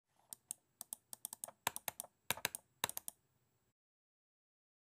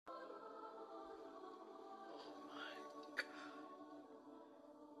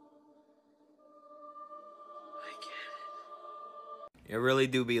It really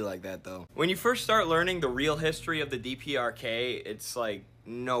do be like that, though. When you first start learning the real history of the DPRK, it's like,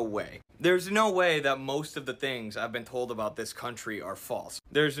 no way. There's no way that most of the things I've been told about this country are false.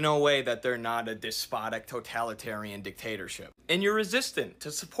 There's no way that they're not a despotic, totalitarian dictatorship. And you're resistant to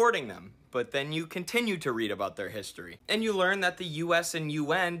supporting them. But then you continue to read about their history. And you learn that the US and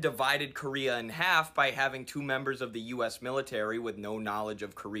UN divided Korea in half by having two members of the US military with no knowledge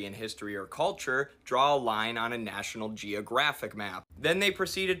of Korean history or culture draw a line on a national geographic map. Then they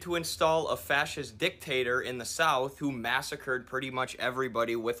proceeded to install a fascist dictator in the South who massacred pretty much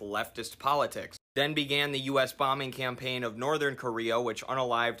everybody with leftist politics. Then began the US bombing campaign of Northern Korea, which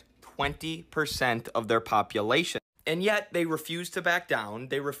unalived 20% of their population. And yet, they refused to back down,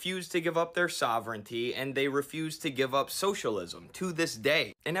 they refused to give up their sovereignty, and they refused to give up socialism to this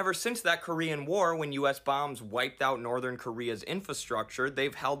day. And ever since that Korean War, when US bombs wiped out Northern Korea's infrastructure,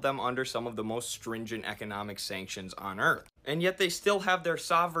 they've held them under some of the most stringent economic sanctions on Earth. And yet they still have their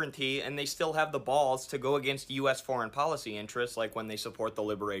sovereignty, and they still have the balls to go against US foreign policy interests, like when they support the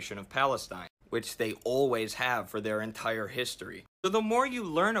liberation of Palestine, which they always have for their entire history. So the more you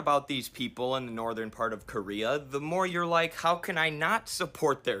learn about these people in the northern part of Korea, the more you're like, how can I not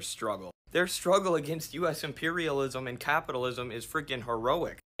support their struggle? Their struggle against US imperialism and capitalism is freaking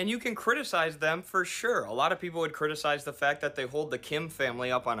heroic. And you can criticize them for sure. A lot of people would criticize the fact that they hold the Kim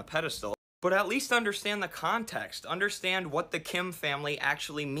family up on a pedestal. But at least understand the context. Understand what the Kim family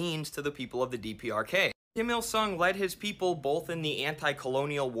actually means to the people of the DPRK. Kim Il-sung led his people both in the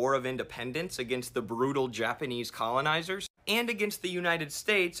anti-colonial War of Independence against the brutal Japanese colonizers and against the United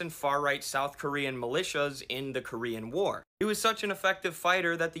States and far-right South Korean militias in the Korean War. He was such an effective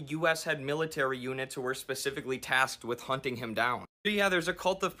fighter that the US had military units who were specifically tasked with hunting him down. So yeah, there's a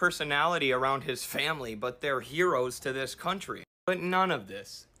cult of personality around his family, but they're heroes to this country. But none of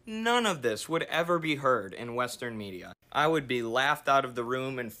this would ever be heard in Western media. I would be laughed out of the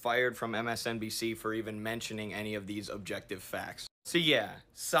room and fired from MSNBC for even mentioning any of these objective facts. So yeah,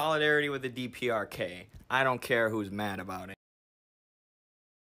 solidarity with the DPRK. I don't care who's mad about it.